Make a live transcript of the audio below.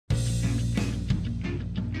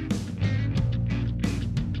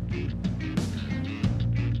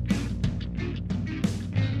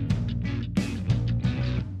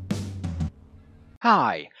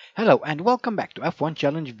Hi, hello, and welcome back to F1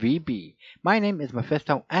 Challenge VB. My name is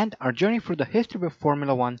Mephisto, and our journey through the history of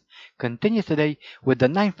Formula 1 continues today with the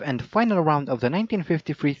ninth and final round of the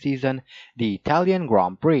 1953 season, the Italian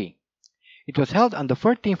Grand Prix. It was held on the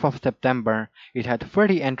 13th of September, it had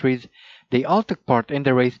 30 entries, they all took part in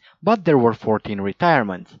the race, but there were 14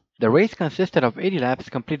 retirements. The race consisted of 80 laps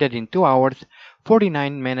completed in 2 hours,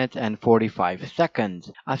 49 minutes and 45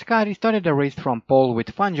 seconds. Ascari started the race from pole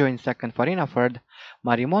with Fangio in second, Farina third,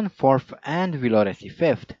 Marimon fourth and Villoresi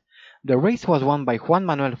fifth. The race was won by Juan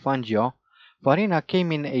Manuel Fangio. Farina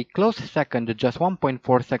came in a close second just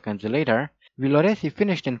 1.4 seconds later. Villoresi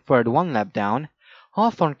finished in third, 1 lap down.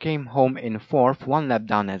 Hawthorne came home in fourth, 1 lap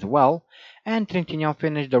down as well, and Trintignant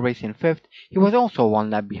finished the race in fifth. He was also 1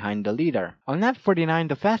 lap behind the leader. On lap 49,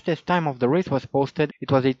 the fastest time of the race was posted. It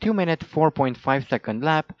was a 2-minute 4.5 second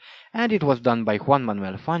lap, and it was done by Juan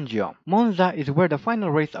Manuel Fangio. Monza is where the final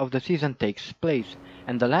race of the season takes place,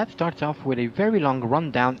 and the lap starts off with a very long run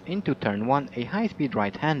down into turn 1, a high-speed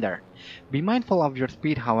right-hander. Be mindful of your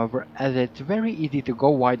speed, however, as it's very easy to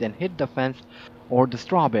go wide and hit the fence or the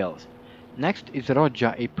straw bales. Next is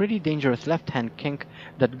Roggia, a pretty dangerous left-hand kink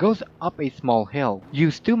that goes up a small hill.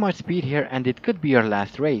 Use too much speed here and it could be your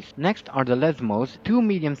last race. Next are the Lesmos, two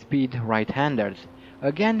medium-speed right-handers.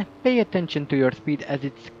 Again, pay attention to your speed as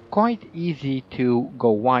it's quite easy to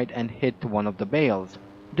go wide and hit one of the bales.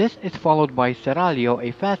 This is followed by Seraglio,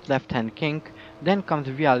 a fast left-hand kink, then comes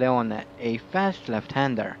Via Leone, a fast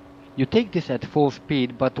left-hander. You take this at full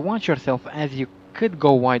speed, but watch yourself as you could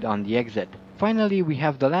go wide on the exit. Finally, we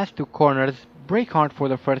have the last two corners, brake hard for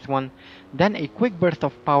the first one, then a quick burst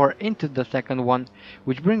of power into the second one,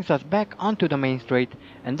 which brings us back onto the main straight,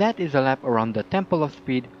 and that is a lap around the Temple of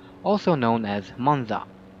Speed, also known as Monza.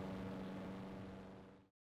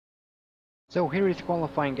 So here is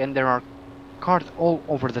qualifying, and there are cars all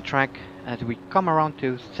over the track as we come around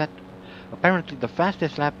to set apparently the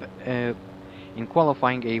fastest lap in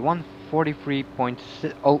qualifying, a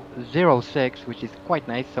 1:43.06, which is quite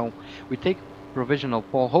nice. So we take provisional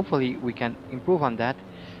pole. Hopefully we can improve on that.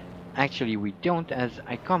 Actually we don't, as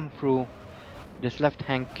I come through this left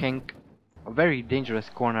hand kink, a very dangerous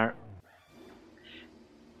corner,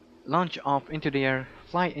 launch off into the air,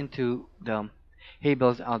 fly into the hay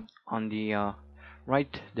bales out on the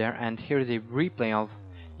right there, and here is a replay of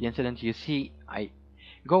the incident. You see I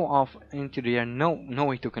go off into the air, no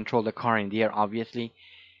way to control the car in the air. Obviously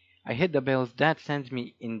I hit the bales, that sends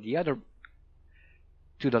me in the other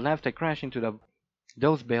to the left. I crash into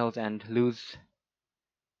those bales and lose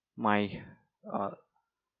my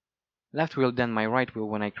left wheel, then my right wheel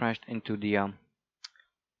when I crashed into the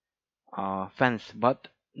fence. But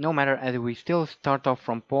no matter, as we still start off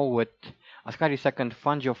from pole with Ascari second,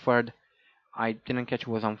 Fangio third, I didn't catch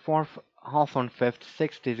who was on fourth, Hawthorne fifth,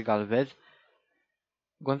 sixth is Galvez,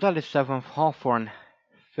 Gonzalez seventh, Hawthorne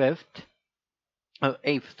fifth,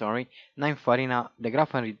 8th, sorry, 9th Farina, De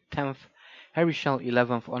Graffenried 10th, Harry Schell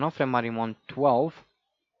 11th, Onofre Marimon 12th,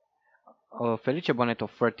 Felice Bonetto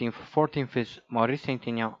 13th, 14th is Maurice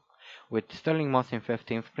Saint-Aignan with Sterling Moss in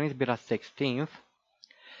 15th, Prince Bira 16th,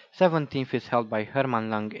 17th is held by Herman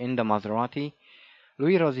Lang in the Maserati,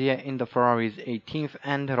 Louis Rosier in the Ferrari is 18th,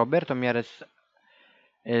 and Roberto Mieres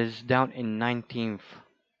is down in 19th.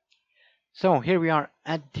 So here we are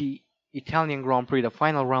at the Italian Grand Prix, the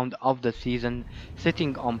final round of the season,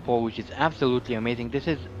 sitting on pole, which is absolutely amazing. This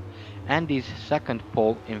is Andy's second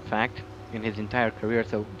pole, in fact, in his entire career,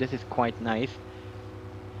 so this is quite nice.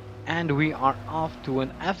 And we are off to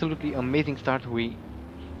an absolutely amazing start. We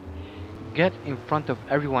get in front of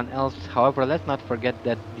everyone else. However, let's not forget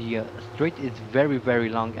that the straight is very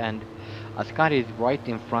long, and Ascari is right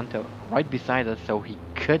in front of, right beside us, so he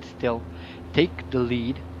could still take the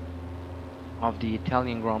lead of the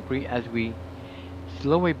Italian Grand Prix as we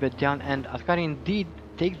slow a bit down, and Ascari indeed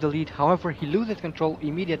takes the lead. However, he loses control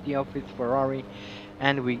immediately of his Ferrari,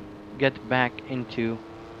 and we get back into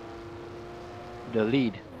the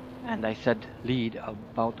lead. And I said lead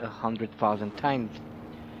about 100,000 times.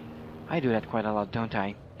 I do that quite a lot, don't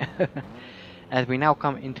I? As we now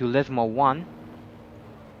come into Lesmo 1,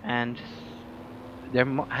 and there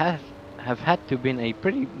have had to been a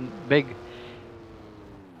pretty big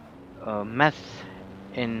mess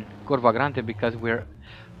in Curva Grande, because we're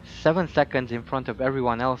 7 seconds in front of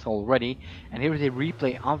everyone else already. And here is a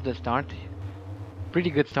replay of the start. Pretty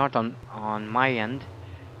good start on my end.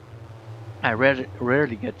 I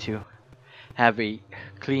rarely get to have a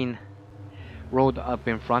clean road up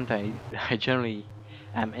in front. I generally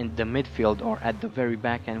am in the midfield or at the very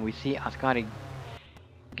back, and we see Ascari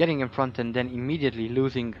getting in front and then immediately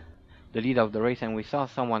losing the lead of the race, and we saw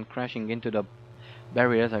someone crashing into the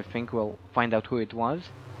barriers. I think we'll find out who it was.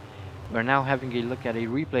 We're now having a look at a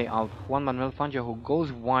replay of Juan Manuel Fangio, who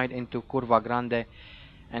goes wide into Curva Grande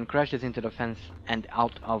and crashes into the fence, and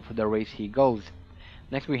out of the race he goes.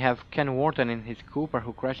 Next we have Ken Wharton in his Cooper,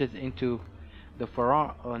 who crashes into the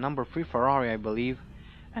number 3 Ferrari, I believe,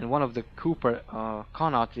 and one of the Cooper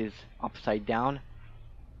Connaughts is upside down.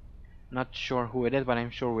 Not sure who it is, but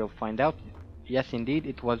I'm sure we'll find out. Yes, indeed,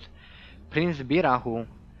 it was Prince Bira who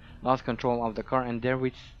lost control of the car, and there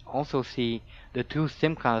we also see the two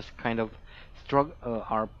Simcas kind of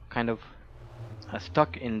are kind of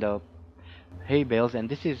stuck in the hay bales, and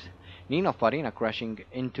this is Nino Farina crashing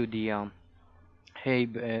into the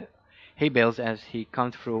hay bales as he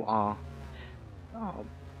comes through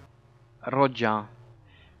Roggia.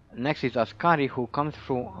 Next is Ascari, who comes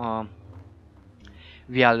through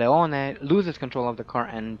Via Leone, loses control of the car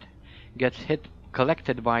and gets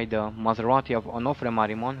collected by the Maserati of Onofre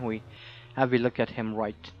Marimon. We have a look at him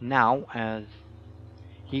right now as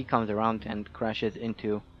he comes around and crashes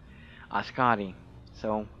into Ascari.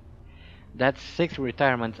 So that's 6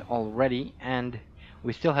 retirements already, and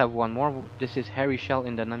we still have one more. This is Harry Schell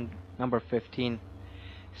in the number 15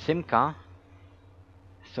 Simca.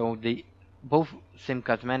 So both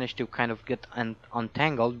Simcas managed to kind of get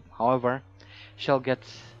untangled. However, Schell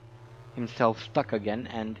gets himself stuck again,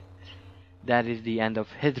 and that is the end of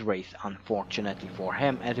his race, unfortunately for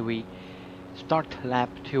him. As we start lap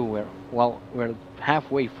 2, we're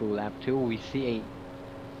halfway through lap 2. We see a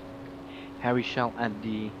Harry Schell at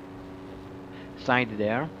the side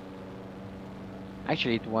there.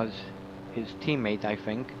 Actually, it was his teammate, I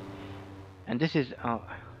think. And this is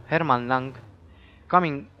Herman Lang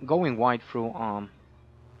going wide through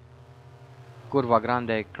Curva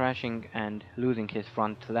Grande, crashing and losing his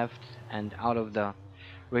front left, and out of the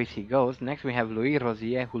race he goes. Next we have Louis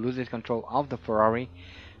Rosier, who loses control of the Ferrari.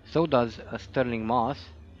 So does Sterling Moss.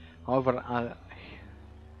 However,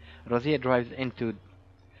 Rosier drives into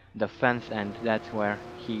the fence, and that's where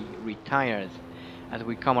he retires. As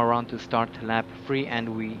we come around to start lap 3,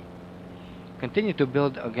 and we continue to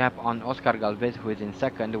build a gap on Oscar Galvez, who is in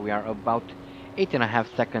second. We are about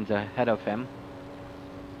 8.5 seconds ahead of him.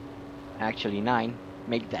 Actually 9,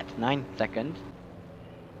 make that 9 seconds.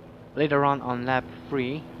 Later on lap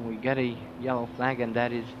 3, we get a yellow flag, and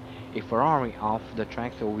that is a Ferrari off the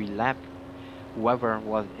track, so we lap whoever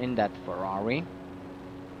was in that Ferrari.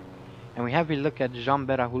 And we have a look at Jean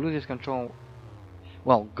Berra, who loses control,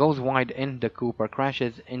 goes wide in the Cooper,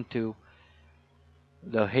 crashes into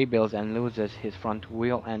the hay bales and loses his front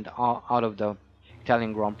wheel, and out of the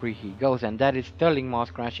Italian Grand Prix he goes. And that is Sterling Moss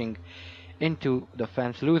crashing into the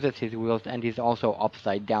fence, loses his wheels, and is also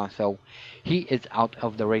upside down, so he is out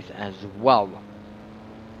of the race as well.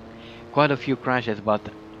 Quite a few crashes, but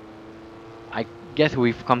I guess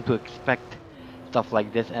we've come to expect stuff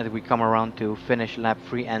like this as we come around to finish lap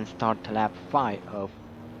 3 and start lap 4,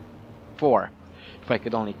 if I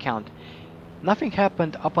could only count. Nothing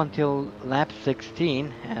happened up until lap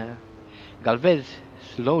 16. Galvez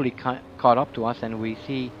slowly caught up to us, and we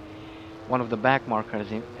see one of the back markers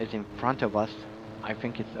is in front of us. I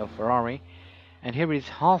think it's a Ferrari. And here is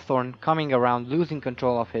Hawthorne coming around, losing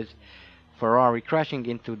control of his Ferrari, crashing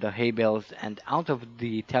into the hay bales, and out of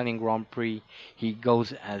the Italian Grand Prix he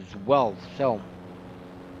goes as well. So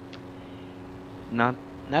not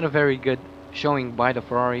a very good showing by the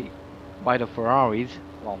Ferraris.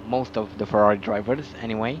 Well, most of the Ferrari drivers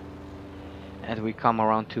anyway. As we come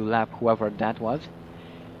around to lap whoever that was.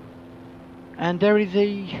 And there is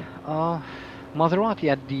a Maserati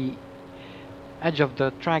at the edge of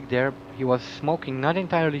the track there. He was smoking, not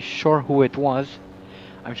entirely sure who it was.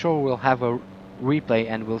 I'm sure we'll have a replay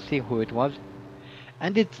and we'll see who it was.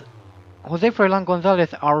 And it's Jose Froilan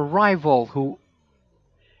Gonzalez, our rival, who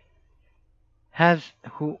has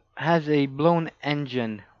a blown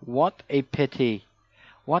engine. What a pity.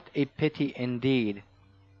 What a pity indeed.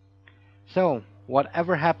 So,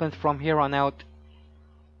 whatever happens from here on out,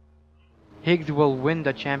 Higgs will win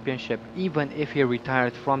the championship even if he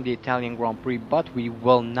retires from the Italian Grand Prix, but we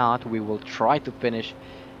will not. We will try to finish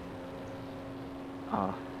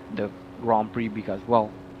the Grand Prix because, well,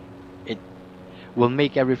 it will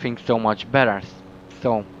make everything so much better.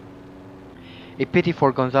 So, a pity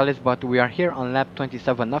for Gonzalez, but we are here on lap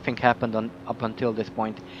 27. Nothing happened up until this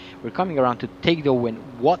point. We're coming around to take the win.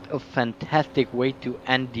 What a fantastic way to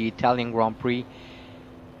end the Italian Grand Prix.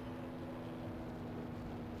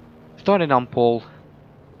 Started on pole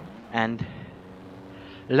and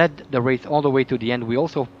led the race all the way to the end. We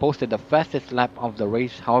also posted the fastest lap of the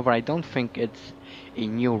race. However, I don't think it's a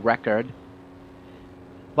new record.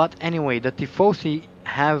 But anyway, the Tifosi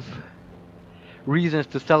have reasons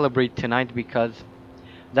to celebrate tonight because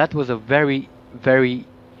That was a very, very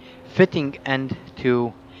fitting end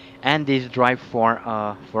to Andy's drive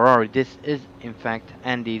for Ferrari. This is, in fact,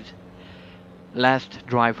 Andy's last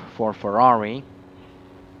drive for Ferrari.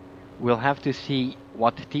 We'll have to see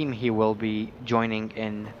what team he will be joining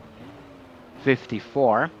in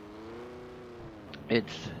 54.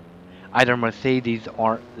 It's either Mercedes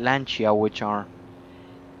or Lancia, which are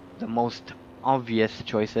the most obvious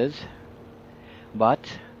choices, but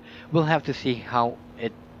we'll have to see how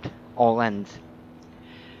it all ends.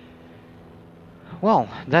 Well,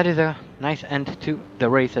 that is a nice end to the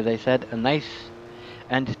race, as I said, a nice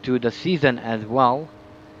end to the season as well.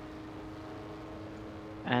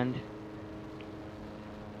 And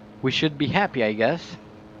we should be happy, I guess.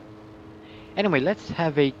 Anyway, let's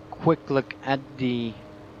have a quick look at the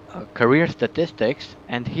career statistics,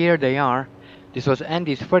 and here they are. This was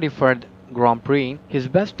Andy's 33rd Grand Prix. His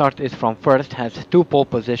best start is from first, has 2 pole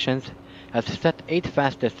positions, has set 8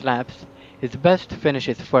 fastest laps. His best finish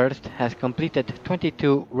is first, has completed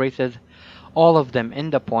 22 races, all of them in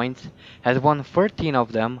the points, has won 13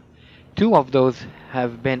 of them. 2 of those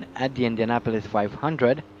have been at the Indianapolis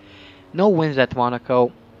 500. No wins at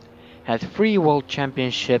Monaco. Has 3 World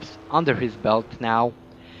Championships under his belt now.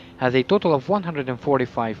 Has a total of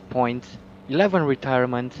 145 points, 11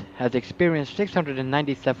 retirements, has experienced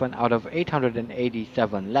 697 out of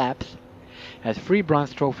 887 laps, has 3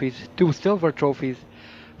 bronze trophies, 2 silver trophies,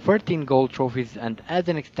 13 gold trophies, and as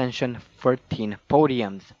an extension, 13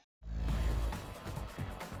 podiums.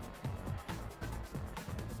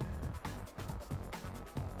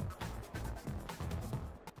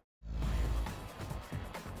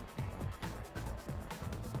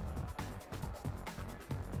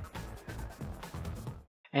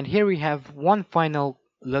 And here we have one final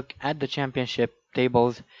look at the championship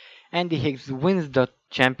tables. Andy Higgs wins the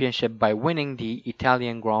championship by winning the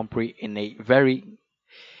Italian Grand Prix in a very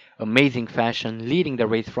amazing fashion, leading the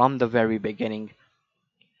race from the very beginning.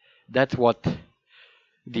 That's what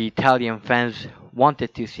the Italian fans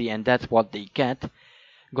wanted to see, and that's what they get.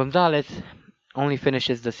 Gonzalez only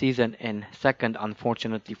finishes the season in second,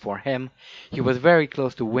 unfortunately for him. He was very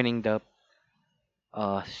close to winning the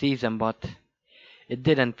season, but it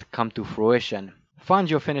didn't come to fruition.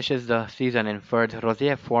 Fangio finishes the season in third,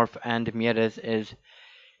 Rosier fourth, and Mieres is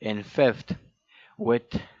in fifth, with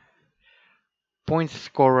points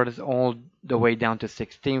scorers all the way down to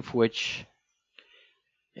 16th, which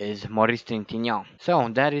is Maurice Trintignant. So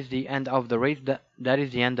that is the end of the race. That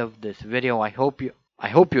is the end of this video. I hope you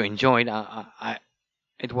enjoyed.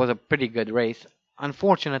 It was a pretty good race.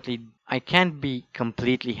 Unfortunately, I can't be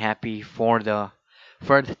completely happy for the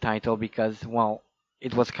third title because, well,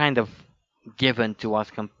 it was kind of given to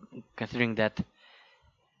us, considering that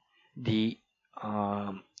the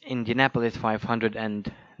Indianapolis 500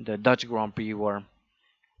 and the Dutch Grand Prix were,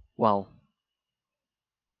 well,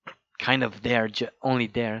 kind of there, only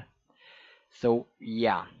there. So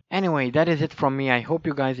yeah. Anyway, that is it from me. I hope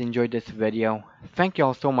you guys enjoyed this video. Thank you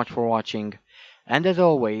all so much for watching, and as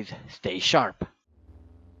always, stay sharp.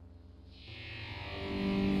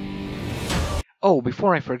 Oh,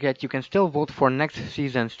 before I forget, you can still vote for next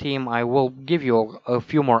season's team. I will give you a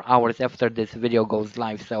few more hours after this video goes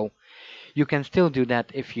live, so you can still do that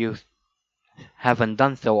if you haven't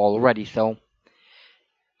done so already. So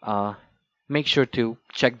make sure to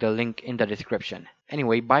check the link in the description.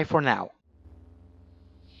 Anyway, bye for now.